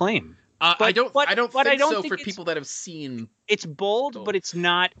bold claim. I don't but think I don't so think for it's- people that have seen. It's bold, but it's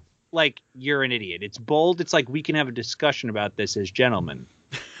not like you're an idiot. It's bold. It's like we can have a discussion about this as gentlemen.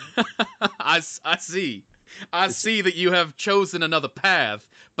 I see. I see that you have chosen another path,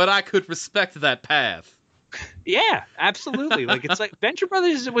 but I could respect that path. Yeah, absolutely. Like, it's like Venture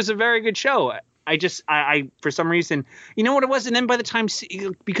Brothers was a very good show. I for some reason, you know what it was? And then by the time,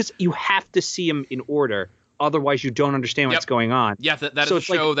 because you have to see them in order, otherwise you don't understand what's Yep. going on. Yeah, that is So a it's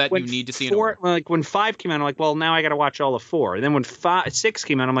like show that when you need to see in order. Like when 5 came out, I'm like, well, now I got to watch all of 4. And then when 6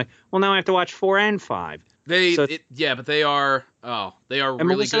 came out, I'm like, well, now I have to watch 4 and 5. So it's- But they are. Oh, they are And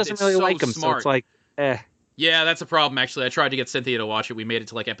really Melissa good. doesn't It's really so like them, so smart. it's like, Yeah, that's a problem. Actually, I tried to get Cynthia to watch it. We made it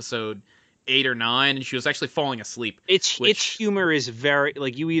to like episode 8 or 9, and she was actually falling asleep. its humor is very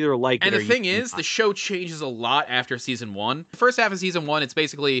like you either like And it or the thing you is, do the not. show changes a lot after season 1. The first half of season 1, it's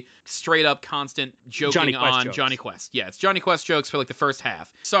basically straight up constant joking Johnny Quest on jokes. Johnny Quest. Yeah, it's Johnny Quest jokes for like the first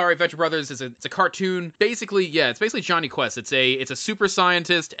half. Sorry, Venture Brothers it's a cartoon. Basically, yeah, it's basically Johnny Quest. It's a super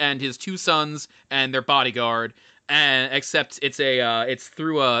scientist and his 2 sons and their bodyguard. And except it's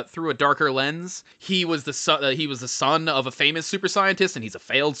through a darker lens. He was the son of a famous super scientist, and he's a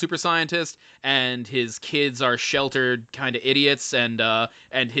failed super scientist. And his kids are sheltered kind of idiots, and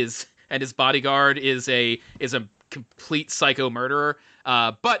his bodyguard is a complete psycho murderer.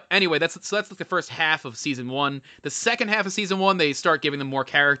 But anyway, that's like the first half of season 1. The second half of season 1, they start giving them more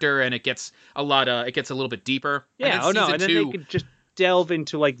character, and it gets a little bit deeper. Yeah, and then and then season they 2, could just delve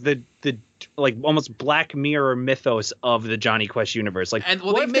into like the like almost Black Mirror mythos of the Johnny Quest universe. Like, and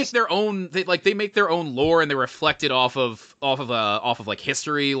well, what they if make this- their own. They make their own lore, and they reflect it off of like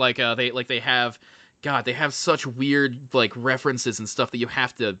history. Like they have. God, they have such weird like references and stuff that you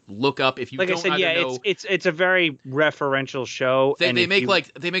have to look up if you like don't I said, either yeah, know. it's a very referential show. and They if make you-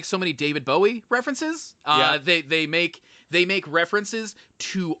 they make so many David Bowie references. Yeah. They make references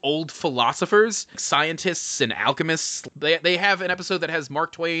to old philosophers, scientists, and alchemists. They have an episode that has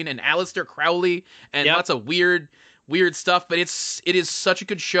Mark Twain and Aleister Crowley and Yep. lots of weird stuff. But it is such a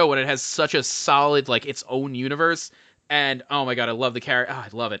good show, and it has such a solid like its own universe. And oh my god, I love the character. I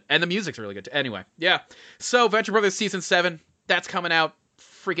love it, and the music's really good too. Anyway, yeah. So Venture Brothers season 7, that's coming out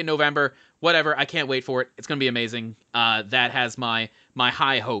freaking November. Whatever, I can't wait for it. It's gonna be amazing. That has my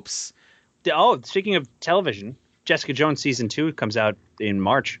high hopes. speaking of television, Jessica Jones season 2 comes out in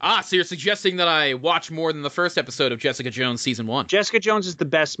March. So you're suggesting that I watch more than the first episode of Jessica Jones season 1? Jessica Jones is the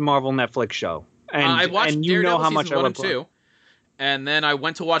best Marvel Netflix show, and I watched and you Daredevil know how much season I 1 love and 2, and then I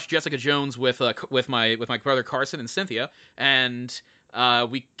went to watch Jessica Jones with my brother Carson and Cynthia, and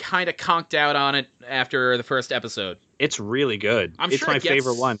we kind of conked out on it after the first episode. It's really good. I'm it's sure my it gets-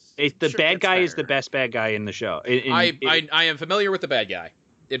 favorite one. The sure it bad gets guy is better. the best bad guy in the show. I am familiar with the bad guy.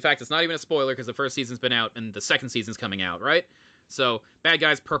 In fact, it's not even a spoiler because the first season's been out and the second season's coming out, right? So, bad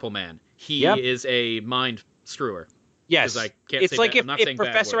guy's Purple Man. He is a mind screwer. Yes, 'Cause I can't it's say like bad- I'm not if saying bad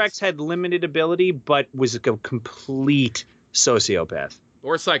Professor words. X had limited ability but was a complete sociopath.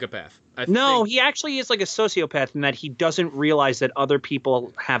 Or psychopath. I No, think. he actually is like a sociopath in that he doesn't realize that other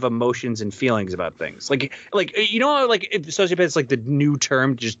people have emotions and feelings about things. Like you know, how, like if sociopath is like the new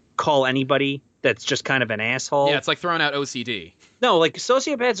term to just call anybody that's just kind of an asshole. Yeah, it's like throwing out OCD. No, like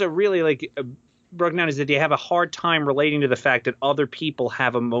sociopaths are really like broken down is that they have a hard time relating to the fact that other people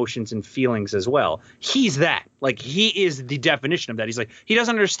have emotions and feelings as well. He's that. Like he is the definition of that. He's like he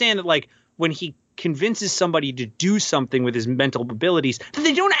doesn't understand that like when he convinces somebody to do something with his mental abilities that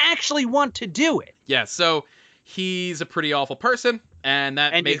they don't actually want to do it. Yeah, so he's a pretty awful person, and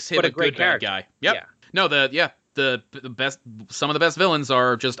that And makes but him a a great good bad character. guy. Yep. Yeah. No, the best, some of the best villains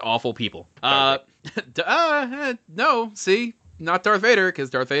are just awful people. No, see, not Darth Vader, because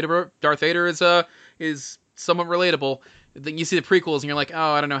Darth Vader is somewhat relatable. Then you see the prequels and you're like,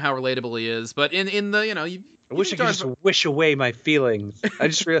 oh, I don't know how relatable he is. But in the I wish I could just wish away my feelings. I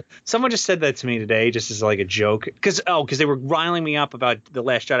just someone just said that to me today, just as like a joke, because they were riling me up about the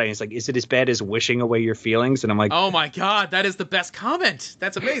Last Jedi. And it's like, is it as bad as wishing away your feelings? And I'm like, oh my god, that is the best comment.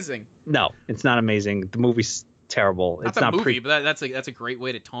 That's amazing. no, it's not amazing. The movie's terrible. Not It's the not movie, but that's a great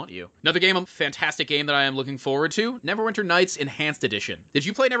way to taunt you. Another game, a fantastic game that I am looking forward to, Neverwinter Nights Enhanced Edition. Did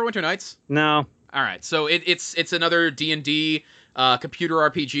you play Neverwinter Nights? No. All right, so it's another D&D computer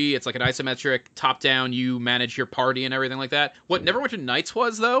RPG. It's like an isometric top-down. You manage your party and everything like that. What Neverwinter Nights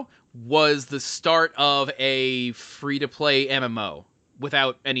was, though, was the start of a free-to-play MMO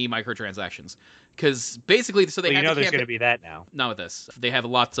without any microtransactions. Because basically, so they Well, had there's campaign- going to be that now. Not with this. They have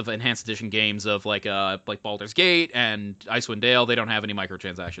lots of enhanced edition games of like Baldur's Gate and Icewind Dale. They don't have any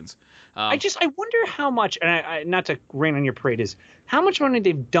microtransactions. I wonder how much, and I not to rain on your parade, is how much money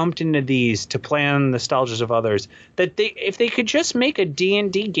they've dumped into these to play on nostalgias of others. That if they could just make a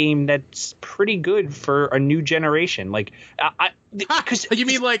D&D game that's pretty good for a new generation, like because you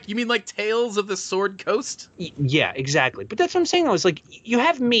mean like Tales of the Sword Coast? yeah, exactly. But that's what I'm saying though. Is like you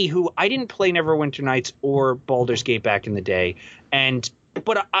have me who I didn't play Neverwinter Nights or Baldur's Gate back in the day,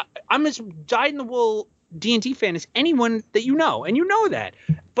 but I'm as dyed in the wool D&D fan as anyone that you know, and you know that.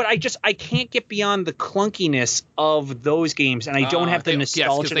 But I can't get beyond the clunkiness of those games, and I don't have the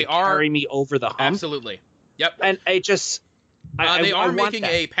nostalgia to carry me over the hump. Absolutely. Yep. And I just they are want making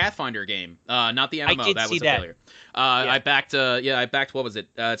that. a Pathfinder game, not the MMO. did that see was a that. failure. I backed what was it?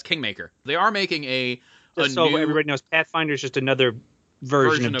 It's Kingmaker. They are making a so new everybody knows Pathfinder is just another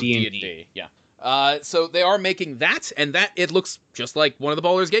version of D&D. Yeah. So they are making that, and that it looks just like one of the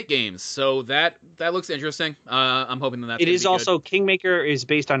Baldur's Gate games. So that looks interesting. I'm hoping that's It gonna is be also good. Kingmaker is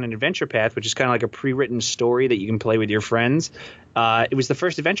based on an adventure path, which is kind of like a pre-written story that you can play with your friends. It was the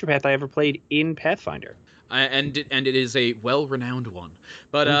first adventure path I ever played in Pathfinder. And it is a well-renowned one.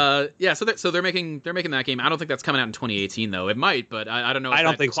 But yeah, so they're making that game. I don't think that's coming out in 2018 though. It might, but I don't know. If I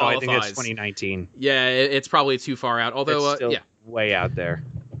don't that think so. I think qualifies. it's 2019. Yeah, it's probably too far out. Although It's still yeah. way out there.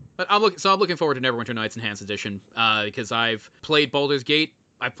 But I'm looking forward to Neverwinter Nights Enhanced Edition because I've played Baldur's Gate.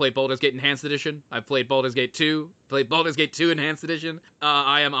 I've played Baldur's Gate Enhanced Edition. I've played Baldur's Gate 2. Played Baldur's Gate 2 Enhanced Edition.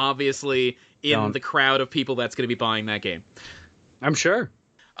 I am obviously in the crowd of people that's going to be buying that game. I'm sure.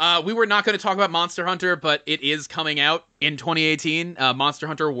 We were not going to talk about Monster Hunter, but it is coming out in 2018, Monster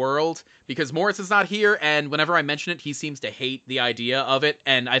Hunter World, because Morris is not here, and whenever I mention it, he seems to hate the idea of it,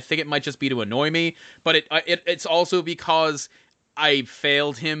 and I think it might just be to annoy me, but it's also because I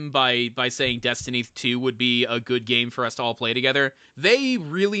failed him by saying Destiny 2 would be a good game for us to all play together. They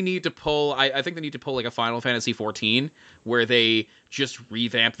really need to pull, I think they need to pull like a Final Fantasy 14, where they just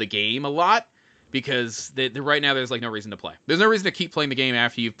revamp the game a lot, because right now there's like no reason to play. There's no reason to keep playing the game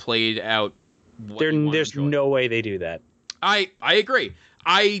after you've played out what you want to There's enjoy. no way they do that. I agree.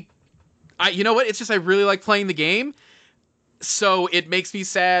 I you know what? It's just I really like playing the game, so it makes me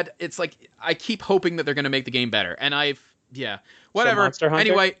sad. It's like I keep hoping that they're going to make the game better, and whatever. Monster Hunter?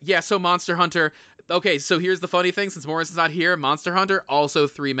 Anyway, so Monster Hunter. Okay, so here's the funny thing: since Morris is not here, Monster Hunter also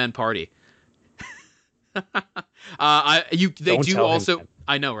 3-man party. They Don't do tell him also. that.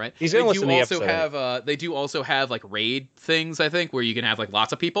 I know, right? He's gonna They listen do to the also episode. have. They do also have like raid things. I think where you can have like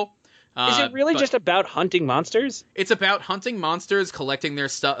lots of people. Is it really but just about hunting monsters? It's about hunting monsters, collecting their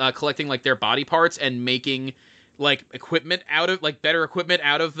stuff, collecting like their body parts, and making like equipment out of like better equipment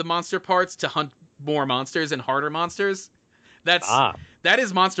out of the monster parts to hunt more monsters and harder monsters. That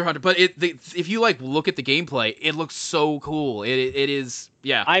is Monster Hunter, but if you like look at the gameplay, it looks so cool. It is,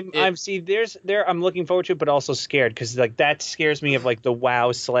 yeah. I'm looking forward to it, but also scared because like that scares me of like the WoW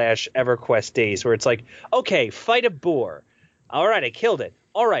 / EverQuest days where it's like, okay, fight a boar. All right, I killed it.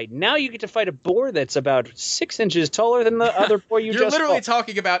 All right, now you get to fight a boar that's about 6 inches taller than the other boar you You're just literally fought.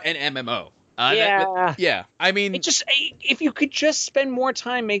 talking about an MMO. Yeah. Yeah. I mean, if you could just spend more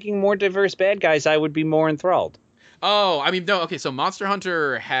time making more diverse bad guys, I would be more enthralled. oh, I mean, no, okay, so Monster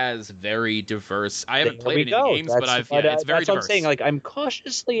Hunter has very diverse. I haven't played any of the games, but it's very that's diverse. what I'm saying. Like, I'm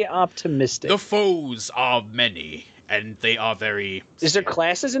cautiously optimistic. The foes are many, and they are very. Is there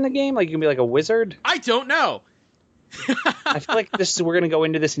classes in the game? Like, you can be like a wizard? I don't know. I feel like we're going to go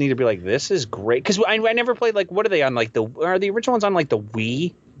into this and either be like, this is great. Because I never played, like, what are they on? Like, are the original ones on, like, the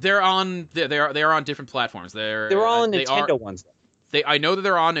Wii? They are on different platforms. They're all on Nintendo ones. I know that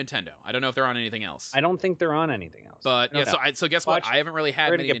they're on Nintendo. I don't know if they're on anything else. I don't think they're on anything else. But yeah, so guess what? I haven't really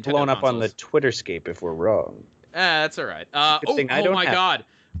had many Nintendo We're gonna get blown up on the Twitterscape if we're wrong. That's all right. Good thing I don't have. God!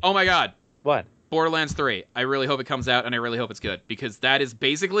 Oh my God! What? Borderlands 3. I really hope it comes out, and I really hope it's good because that is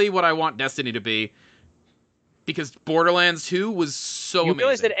basically what I want Destiny to be. Because Borderlands 2 was so amazing. You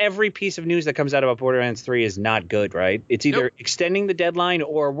realize that every piece of news that comes out about Borderlands 3 is not good, right? It's either extending the deadline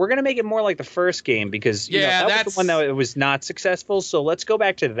or we're going to make it more like the first game because that was the one that was not successful, so let's go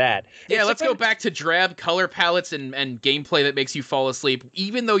back to that. Yeah, let's go back to drab color palettes and gameplay that makes you fall asleep,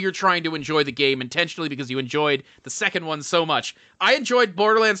 even though you're trying to enjoy the game intentionally because you enjoyed the second one so much. I enjoyed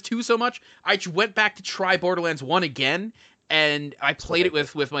Borderlands 2 so much, I went back to try Borderlands 1 again, and I played it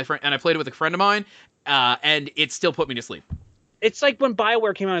with my friend, and I played it with a friend of mine, and it still put me to sleep. It's like when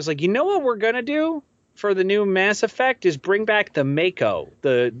BioWare came out, I was like, you know what we're going to do for the new Mass Effect is bring back the Mako,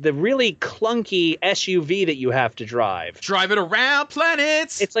 the really clunky SUV that you have to drive. Drive it around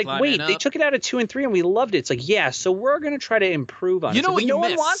planets! It's like, wait, they took it out of 2 and 3 and we loved it. It's like, yeah, so we're going to try to improve on it. You know what you miss? No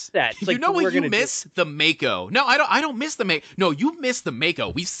one wants that. It's you like, know what you miss? The Mako. No, I don't miss the Mako. No, you miss the Mako.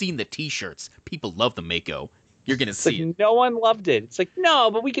 We've seen the t-shirts. People love the Mako. You're going to see it. No one loved it. It's like,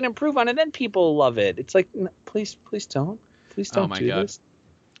 no, but we can improve on it, and then people love it. It's like, no, please don't. Please don't do this.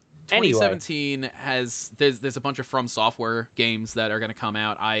 2017 has there's a bunch of From Software games that are going to come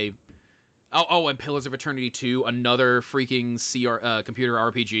out. And Pillars of Eternity 2, another freaking computer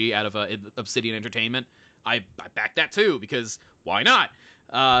RPG out of Obsidian Entertainment. I back that too because why not?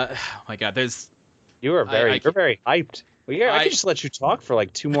 Oh my God, you're very hyped. Well, yeah, I could just let you talk for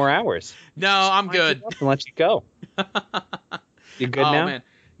like 2 more hours. No, I'm good. And let you go. You good now? Man.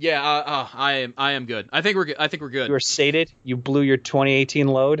 Yeah, I am good. I think we're good. You were sated. You blew your 2018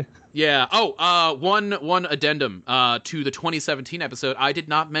 load. Yeah. One addendum to the 2017 episode. I did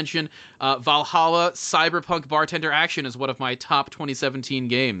not mention Valhalla Cyberpunk Bartender Action is one of my top 2017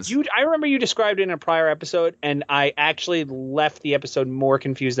 games. I remember you described it in a prior episode, and I actually left the episode more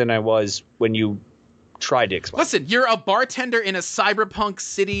confused than I was when you tried to explain. Listen, you're a bartender in a cyberpunk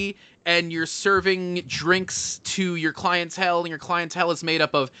city, and you're serving drinks to your clientele, and your clientele is made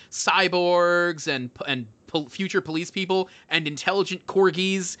up of cyborgs and future police people and intelligent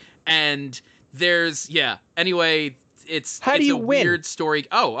corgis, and anyway, it's how do you win? Weird story.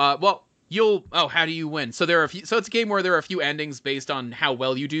 How do you win? So it's a game where there are a few endings based on how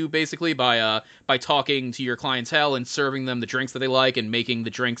well you do, basically by talking to your clientele and serving them the drinks that they like and making the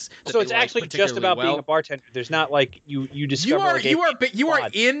drinks. So it's actually just about being a bartender. There's not like you discover. You are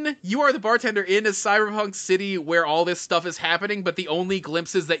the bartender in a cyberpunk city where all this stuff is happening, but the only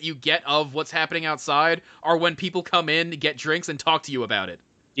glimpses that you get of what's happening outside are when people come in, get drinks, and talk to you about it.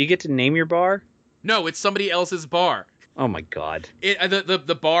 Do you get to name your bar? No, it's somebody else's bar. Oh my God!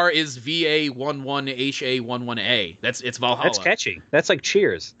 The bar is VA11HA11A. It's Valhalla. That's catchy. That's like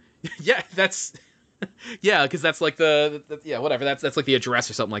Cheers. Yeah, because that's like whatever. That's like the address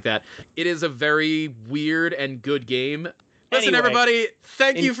or something like that. It is a very weird and good game. Listen, everybody,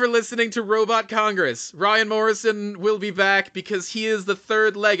 thank you for listening to Robot Congress. Ryan Morrison will be back because he is the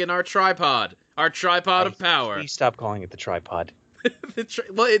third leg in our tripod of power. Please stop calling it the tripod.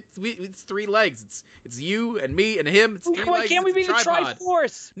 It's 3 legs. It's you and me and him. It's 3 legs. Why can't we be the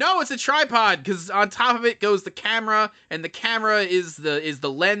Triforce? No, it's a tripod because on top of it goes the camera, and the camera is the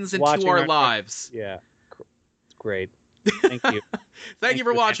lens into our lives. Yeah, great. Thank you. Thank you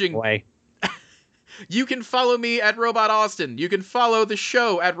for watching. You can follow me at Robot Austin. You can follow the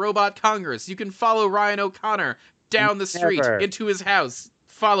show at Robot Congress. You can follow Ryan O'Connor down the street into his house.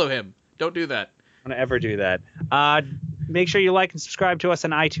 Follow him. Don't do that. I don't ever do that. Make sure you like and subscribe to us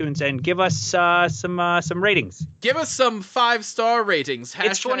on iTunes and give us some ratings. Give us some 5-star ratings.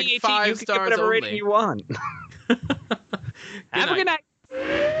 It's 2018. You can get whatever rating you want. Have a good night.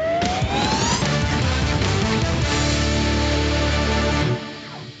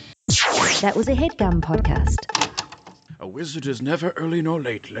 That was a HeadGum podcast. A wizard is never early nor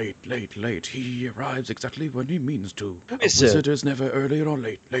late, late, late, late. He arrives exactly when he means to. A wizard is never early nor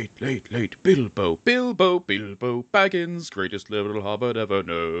late, late, late, late. Bilbo, Bilbo, Bilbo Baggins, greatest little hobbit ever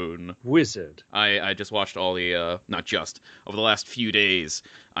known. Wizard. I just watched all the, not just, over the last few days,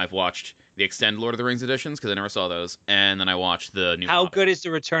 I've watched the extended Lord of the Rings editions, because I never saw those, and then I watched the new How Hobbit. good is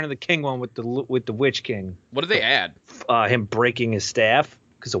the Return of the King one with the Witch King? What did they add? Him breaking his staff.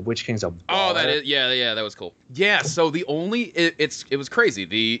 Because the Witch King's a baller. Oh, that is, yeah, that was cool. Yeah, so the only, it was crazy.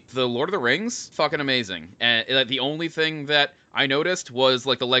 The Lord of the Rings, fucking amazing. And the only thing that I noticed was,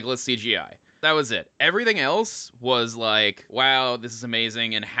 like, the Legolas CGI. That was it. Everything else was like, wow, this is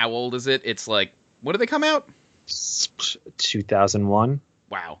amazing, and how old is it? It's like, when did they come out? 2001.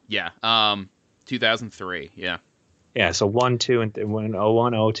 Wow, yeah. 2003, yeah. Yeah, so 1, 2, and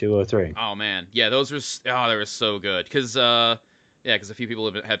 01, 02, 03. Oh, man. Yeah, those were, they were so good. Because, yeah, because a few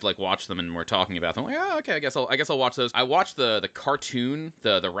people had like watched them and were talking about them. I'm like, oh, okay, I guess I'll watch those. I watched the cartoon,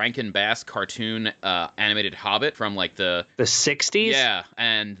 the Rankin Bass cartoon animated Hobbit from like the 60s. Yeah,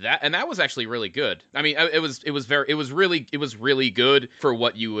 and that was actually really good. I mean, it was really good for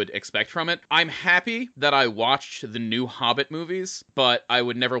what you would expect from it. I'm happy that I watched the new Hobbit movies, but I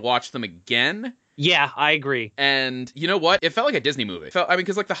would never watch them again. Yeah, I agree. And you know what? It felt like a Disney movie.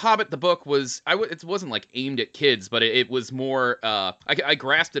 Because like The Hobbit, the book was, it wasn't like aimed at kids, but it was more. I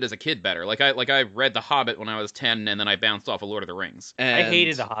grasped it as a kid better. Like I read The Hobbit when I was 10, and then I bounced off of Lord of the Rings. And I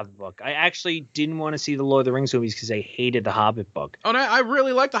hated the Hobbit book. I actually didn't want to see the Lord of the Rings movies because I hated the Hobbit book. Oh, and I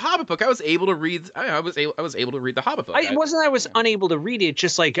really liked the Hobbit book. I was able to read. I was able to read the Hobbit book. I was unable to read it.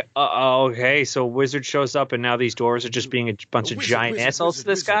 Just like, okay, so a wizard shows up, and now these dwarves are just being a bunch of giant assholes to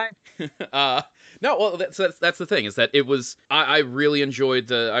this guy. No, well, that's the thing, is that it was. I really enjoyed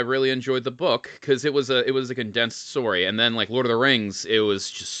the book because it was a condensed story, and then like Lord of the Rings, it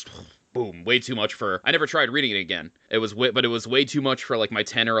was just boom, way too much for. I never tried reading it again. It was way too much for like my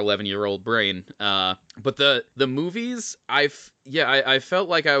 10 or 11-year-old brain. But the movies, I felt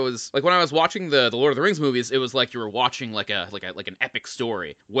like I was like when I was watching the Lord of the Rings movies, it was like you were watching like an epic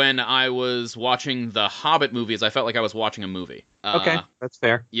story. When I was watching the Hobbit movies, I felt like I was watching a movie. Okay, that's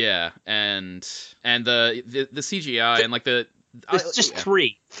fair. Yeah, and the CGI and like it's just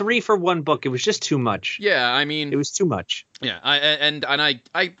three for one book. It was just too much. Yeah, I mean, it was too much. Yeah,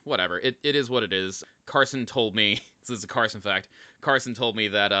 I whatever. It is what it is. Carson told me, this is a Carson fact. Carson told me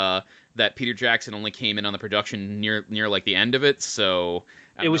that Peter Jackson only came in on the production near like the end of it, so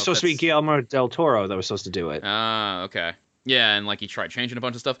it was supposed to be Guillermo del Toro that was supposed to do it. Ah, okay. Yeah, and like he tried changing a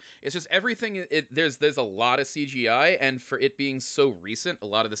bunch of stuff. It's just everything. There's a lot of CGI, and for it being so recent, a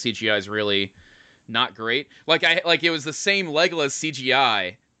lot of the CGI is really not great. Like it was the same Legolas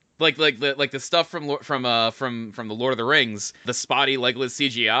CGI. Like the stuff from the Lord of the Rings, the spotty Legolas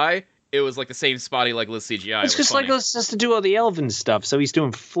CGI. It was like the same spotty Legolas CGI. It's because Legolas has to do all the elven stuff, so he's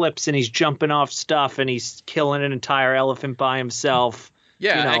doing flips and he's jumping off stuff and he's killing an entire elephant by himself.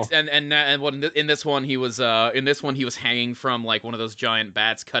 Yeah, you know. In this one he was hanging from like one of those giant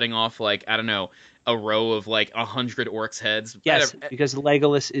bats, cutting off like, I don't know, a row of like 100 orcs' heads. Yes, because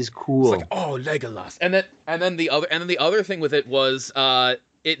Legolas is cool. It's like, oh, Legolas, and then the other thing with it was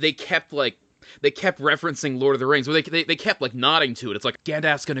they kept referencing Lord of the Rings, where they kept like nodding to it. It's like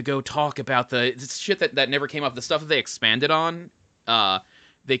Gandalf's gonna go talk about the shit that never came up. The stuff that they expanded on,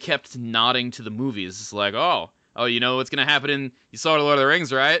 they kept nodding to the movies. It's like, oh, you know what's gonna happen you saw the Lord of the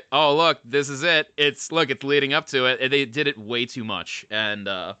Rings, right? Oh, look, this is it. It's leading up to it. And they did it way too much. And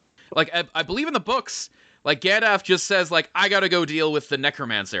like I believe in the books, like Gandalf just says like, I gotta go deal with the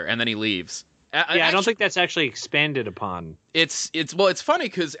necromancer, and then he leaves. I don't think that's actually expanded upon. It's funny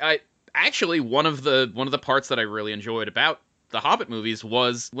because Actually, one of the parts that I really enjoyed about the Hobbit movies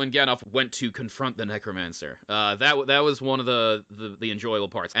was when Gandalf went to confront the necromancer. That was one of the enjoyable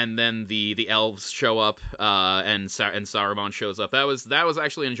parts. And then the elves show up, and Saruman shows up. That was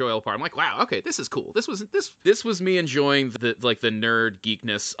actually an enjoyable part. I'm like, wow, okay, this is cool. This was me enjoying the nerd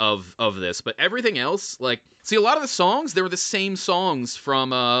geekness of this. But everything else, like, see, a lot of the songs, they were the same songs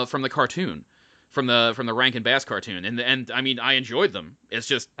from the cartoon. from the Rankin Bass cartoon, and I mean I enjoyed them. It's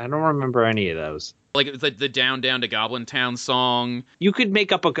just I don't remember any of those. like the Down to Goblin Town song. You could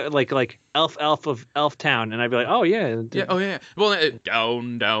make up a like Elf of Elf Town, and I'd be like, oh yeah, Yeah, oh yeah. Well,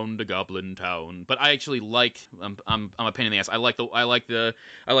 down to Goblin Town. But I actually like. I'm a pain in the ass. I like the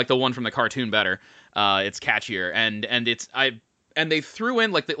one from the cartoon better. It's catchier, and they threw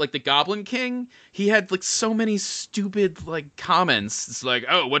in like the Goblin King. He had like so many stupid like comments. It's like,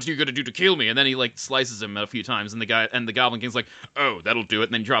 oh, what are you gonna do to kill me? And then he like slices him a few times, and the Goblin King's like, oh, that'll do it,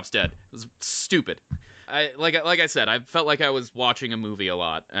 and then he drops dead. It was stupid. Like I said, I felt like I was watching a movie a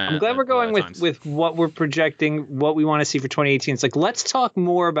lot. I'm glad we're going with what we're projecting, what we want to see for 2018. It's like, let's talk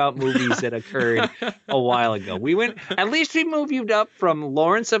more about movies that occurred a while ago. At least we moved up from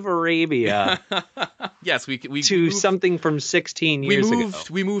Lawrence of Arabia yes, we to moved, something from 16 years ago.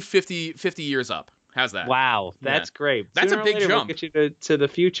 We moved 50 years up. How's that? Wow, that's great. That's Sooner a big or later, jump. We'll get you to the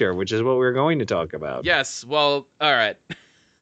future, which is what we're going to talk about. Yes, well, all right.